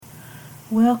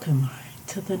Welcome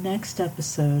to the next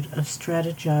episode of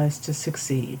Strategize to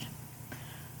Succeed.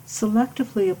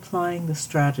 Selectively applying the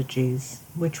strategies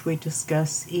which we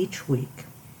discuss each week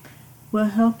will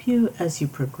help you as you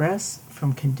progress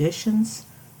from conditions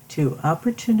to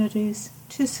opportunities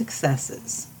to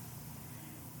successes.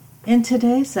 In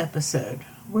today's episode,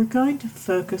 we're going to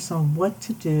focus on what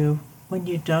to do when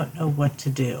you don't know what to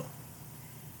do.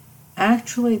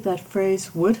 Actually, that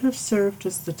phrase would have served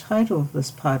as the title of this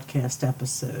podcast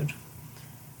episode,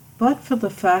 but for the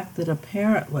fact that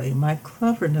apparently my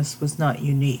cleverness was not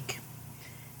unique.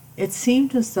 It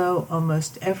seemed as though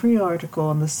almost every article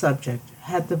on the subject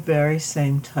had the very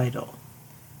same title.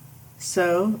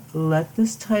 So let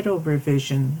this title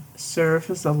revision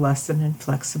serve as a lesson in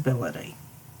flexibility.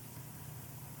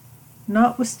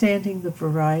 Notwithstanding the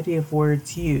variety of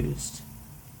words used,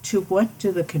 to what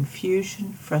do the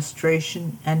confusion,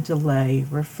 frustration, and delay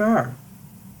refer?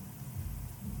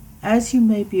 As you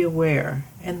may be aware,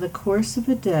 in the course of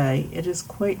a day, it is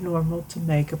quite normal to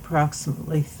make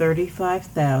approximately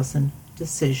 35,000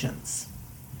 decisions.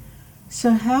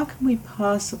 So how can we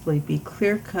possibly be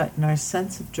clear-cut in our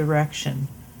sense of direction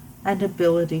and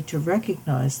ability to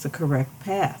recognize the correct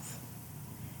path?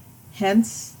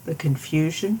 Hence, the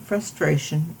confusion,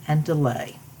 frustration, and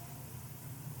delay.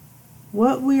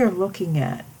 What we are looking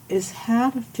at is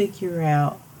how to figure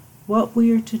out what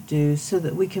we are to do so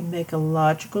that we can make a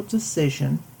logical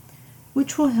decision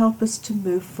which will help us to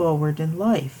move forward in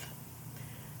life.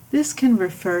 This can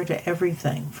refer to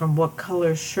everything from what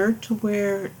color shirt to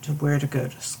where to go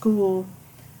to school,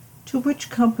 to which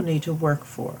company to work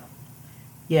for.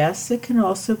 Yes, it can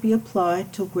also be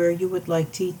applied to where you would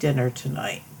like to eat dinner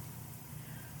tonight.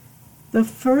 The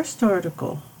first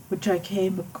article which I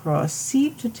came across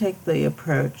seemed to take the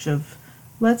approach of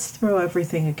let's throw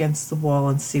everything against the wall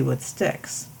and see what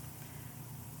sticks.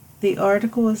 The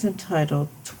article is entitled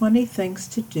 20 Things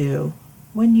to Do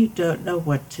When You Don't Know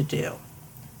What to Do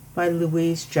by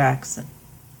Louise Jackson.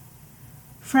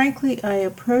 Frankly, I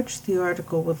approached the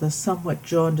article with a somewhat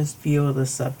jaundiced view of the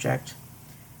subject,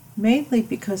 mainly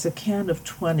because a count of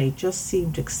 20 just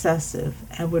seemed excessive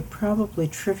and would probably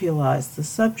trivialize the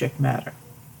subject matter.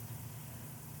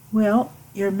 Well,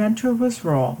 your mentor was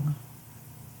wrong.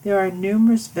 There are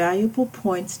numerous valuable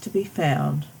points to be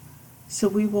found, so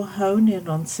we will hone in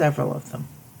on several of them.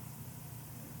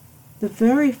 The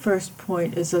very first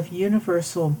point is of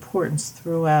universal importance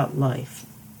throughout life.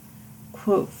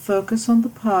 Quote, focus on the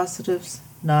positives,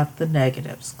 not the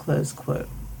negatives, close quote.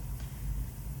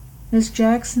 Ms.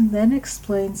 Jackson then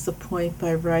explains the point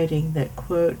by writing that,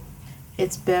 quote,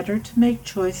 it's better to make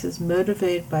choices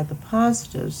motivated by the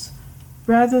positives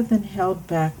rather than held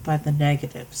back by the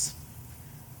negatives.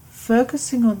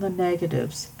 Focusing on the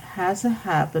negatives has a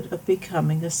habit of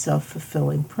becoming a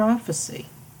self-fulfilling prophecy.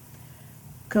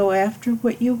 Go after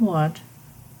what you want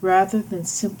rather than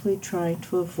simply trying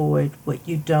to avoid what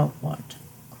you don't want.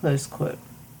 Close quote.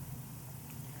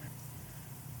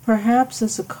 Perhaps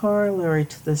as a corollary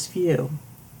to this view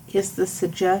is the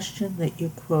suggestion that you,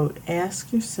 quote,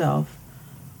 ask yourself,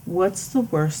 what's the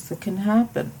worst that can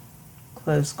happen?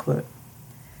 Close quote.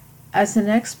 As an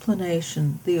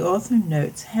explanation, the author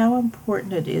notes how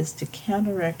important it is to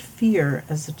counteract fear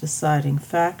as a deciding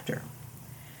factor.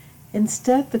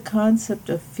 Instead, the concept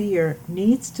of fear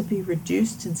needs to be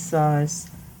reduced in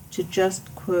size to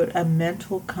just, quote, a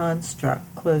mental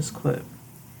construct, close quote.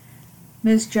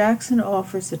 Ms. Jackson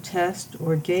offers a test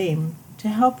or game to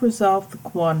help resolve the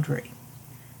quandary.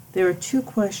 There are 2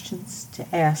 questions to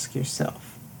ask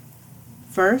yourself.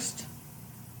 First,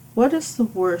 what is the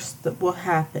worst that will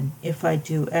happen if I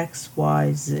do X,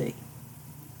 Y, Z?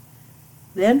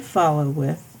 Then follow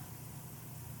with,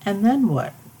 and then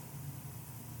what?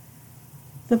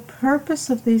 The purpose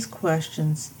of these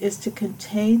questions is to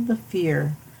contain the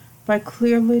fear by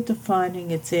clearly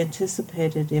defining its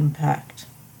anticipated impact.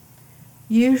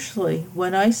 Usually,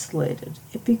 when isolated,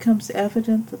 it becomes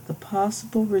evident that the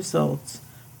possible results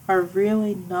are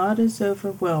really not as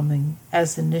overwhelming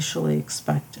as initially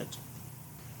expected.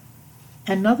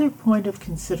 Another point of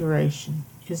consideration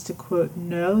is to, quote,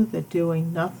 know that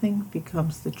doing nothing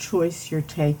becomes the choice you're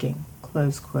taking,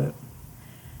 close quote.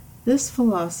 This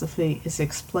philosophy is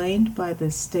explained by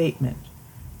this statement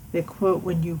that, quote,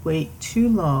 when you wait too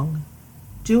long,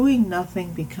 doing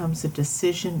nothing becomes a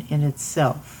decision in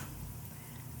itself.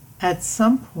 At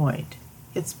some point,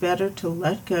 it's better to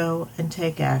let go and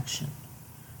take action.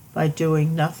 By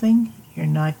doing nothing, you're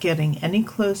not getting any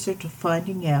closer to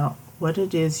finding out what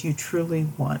it is you truly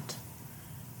want.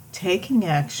 Taking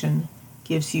action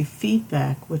gives you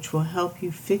feedback which will help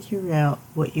you figure out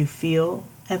what you feel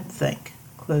and think,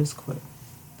 close quote.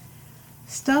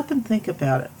 Stop and think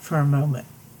about it for a moment.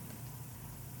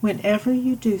 Whenever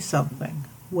you do something,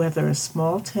 whether a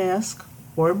small task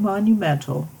or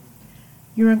monumental,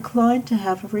 you're inclined to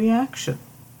have a reaction.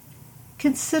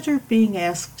 Consider being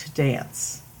asked to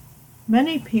dance.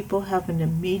 Many people have an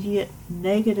immediate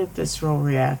negative visceral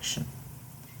reaction.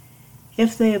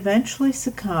 If they eventually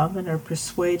succumb and are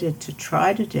persuaded to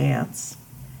try to dance,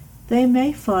 they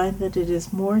may find that it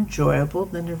is more enjoyable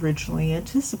than originally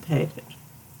anticipated.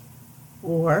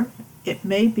 Or it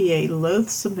may be a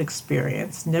loathsome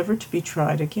experience never to be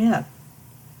tried again.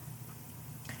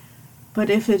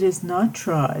 But if it is not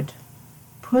tried,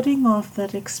 putting off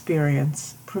that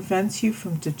experience prevents you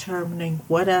from determining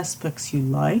what aspects you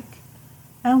like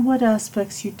and what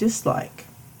aspects you dislike,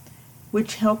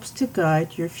 which helps to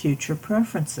guide your future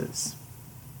preferences.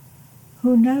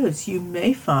 Who knows, you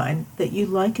may find that you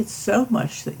like it so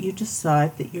much that you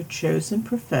decide that your chosen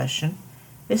profession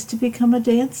is to become a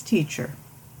dance teacher.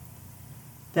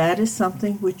 That is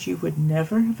something which you would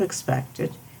never have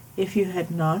expected if you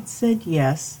had not said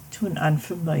yes to an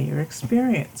unfamiliar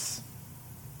experience.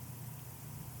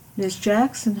 Ms.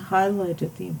 Jackson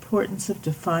highlighted the importance of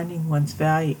defining one's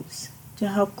values to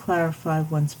help clarify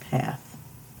one's path.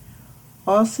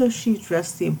 Also, she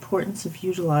addressed the importance of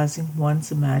utilizing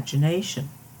one's imagination.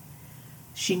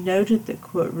 She noted that,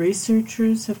 quote,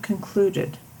 researchers have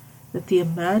concluded that the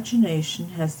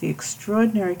imagination has the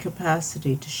extraordinary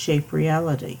capacity to shape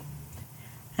reality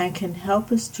and can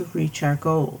help us to reach our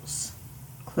goals,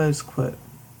 close quote.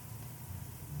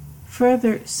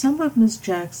 Further, some of Ms.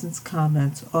 Jackson's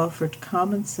comments offered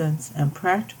common sense and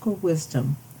practical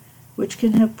wisdom which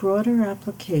can have broader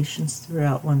applications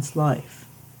throughout one's life.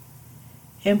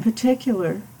 In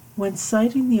particular, when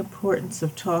citing the importance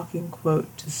of talking,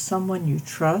 quote, to someone you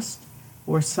trust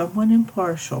or someone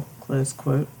impartial, close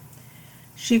quote,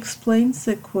 she explains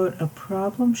that, quote, a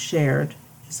problem shared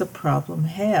is a problem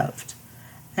halved,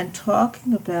 and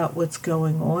talking about what's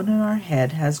going on in our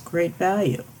head has great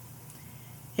value.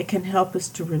 It can help us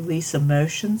to release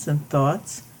emotions and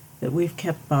thoughts that we've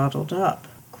kept bottled up,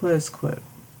 close quote.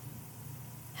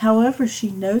 However,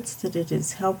 she notes that it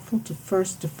is helpful to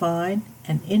first define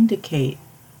and indicate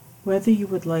whether you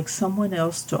would like someone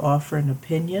else to offer an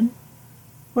opinion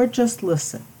or just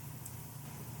listen.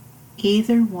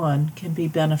 Either one can be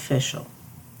beneficial.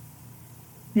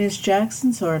 Ms.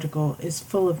 Jackson's article is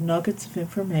full of nuggets of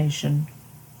information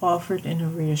offered in a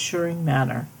reassuring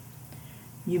manner.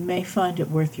 You may find it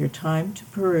worth your time to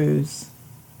peruse.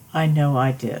 I know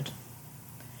I did.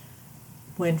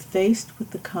 When faced with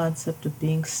the concept of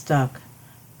being stuck,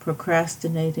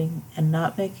 procrastinating, and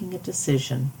not making a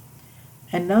decision,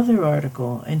 another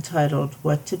article entitled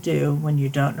What to Do When You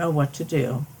Don't Know What to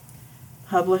Do,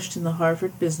 published in the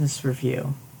Harvard Business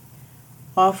Review,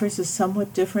 offers a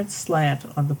somewhat different slant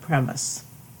on the premise.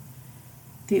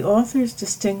 The authors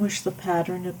distinguish the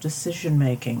pattern of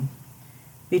decision-making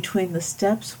between the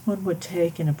steps one would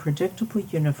take in a predictable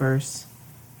universe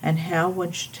and how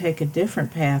one should take a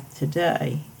different path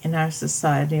today in our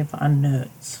society of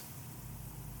unknowns.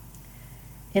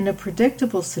 In a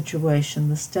predictable situation,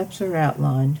 the steps are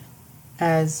outlined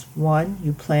as 1.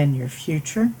 You plan your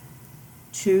future.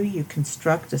 2. You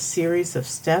construct a series of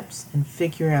steps and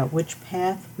figure out which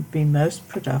path would be most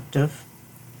productive.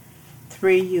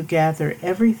 3. You gather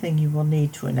everything you will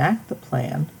need to enact the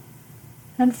plan.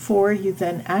 And 4. You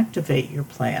then activate your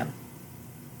plan.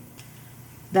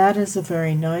 That is a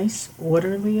very nice,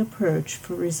 orderly approach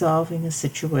for resolving a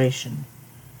situation,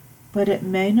 but it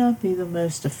may not be the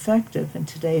most effective in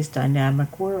today's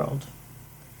dynamic world.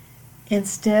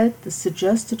 Instead, the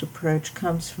suggested approach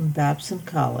comes from Babson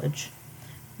College,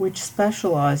 which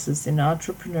specializes in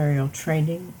entrepreneurial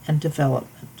training and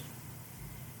development.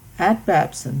 At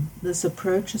Babson, this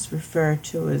approach is referred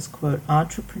to as, quote,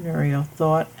 entrepreneurial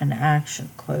thought and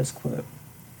action, close quote.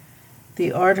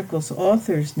 The article's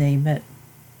authors name it,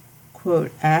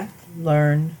 quote, act,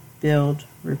 learn, build,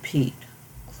 repeat,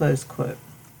 close quote.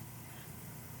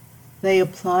 They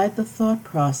apply the thought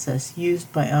process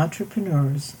used by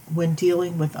entrepreneurs when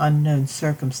dealing with unknown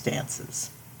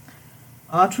circumstances.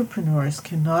 Entrepreneurs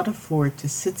cannot afford to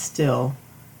sit still,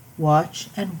 watch,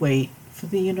 and wait for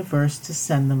the universe to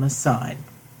send them a sign.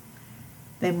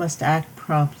 They must act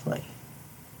promptly.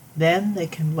 Then they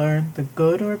can learn the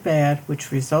good or bad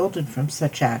which resulted from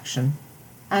such action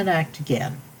and act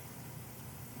again.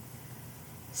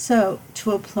 So,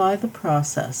 to apply the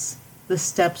process, the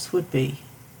steps would be: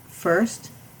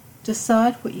 first,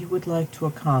 decide what you would like to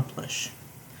accomplish.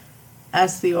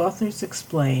 As the authors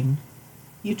explain,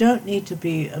 you don't need to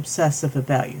be obsessive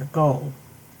about your goal,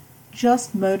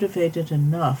 just motivated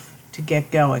enough to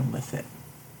get going with it.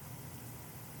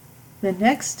 The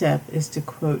next step is to,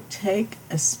 quote, take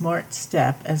a smart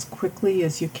step as quickly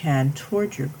as you can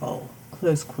toward your goal,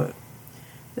 close quote.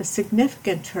 The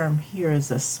significant term here is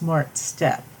a smart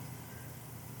step.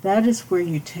 That is where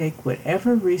you take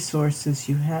whatever resources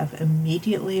you have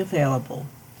immediately available,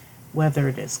 whether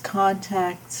it is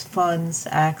contacts, funds,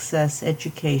 access,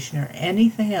 education, or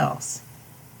anything else,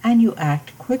 and you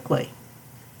act quickly.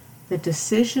 The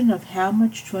decision of how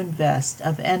much to invest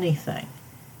of anything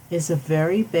is a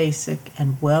very basic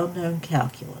and well-known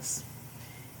calculus.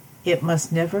 It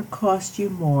must never cost you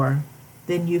more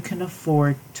than you can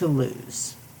afford to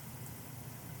lose.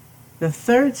 The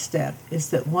third step is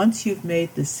that once you've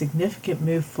made the significant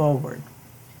move forward,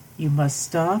 you must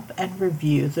stop and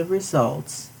review the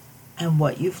results and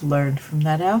what you've learned from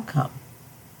that outcome.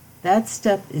 That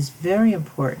step is very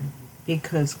important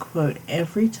because, quote,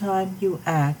 every time you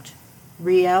act,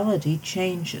 reality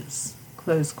changes,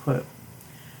 close quote.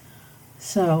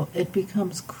 So it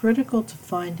becomes critical to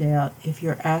find out if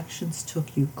your actions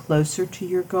took you closer to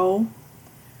your goal,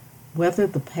 whether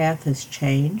the path has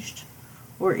changed,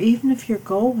 or even if your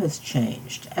goal has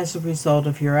changed as a result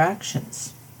of your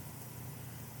actions.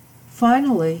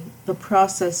 Finally, the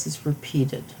process is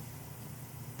repeated.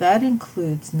 That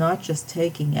includes not just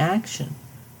taking action,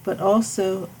 but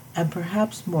also, and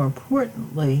perhaps more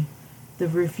importantly, the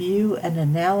review and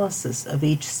analysis of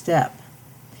each step.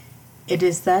 It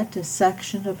is that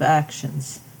dissection of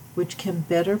actions which can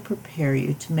better prepare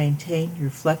you to maintain your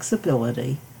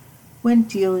flexibility when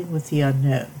dealing with the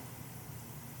unknown.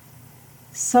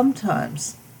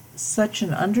 Sometimes, such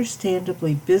an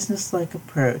understandably businesslike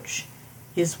approach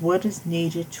is what is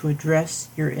needed to address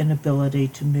your inability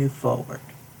to move forward.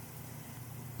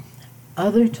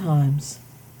 Other times,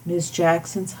 Ms.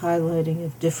 Jackson's highlighting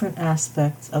of different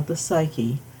aspects of the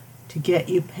psyche to get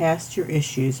you past your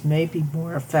issues may be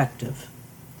more effective.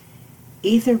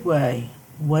 Either way,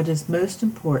 what is most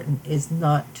important is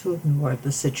not to ignore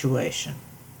the situation.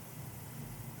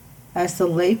 As the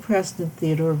late President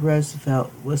Theodore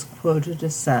Roosevelt was quoted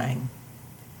as saying,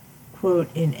 quote,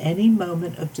 in any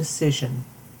moment of decision,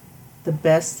 the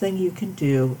best thing you can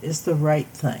do is the right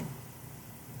thing.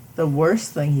 The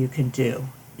worst thing you can do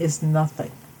is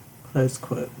nothing, close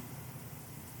quote.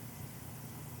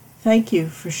 Thank you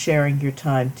for sharing your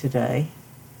time today.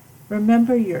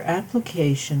 Remember, your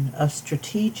application of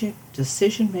strategic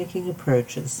decision-making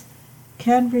approaches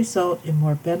can result in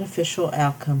more beneficial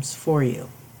outcomes for you,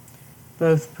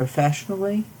 both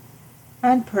professionally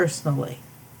and personally.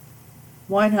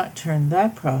 Why not turn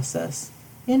that process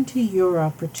into your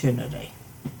opportunity?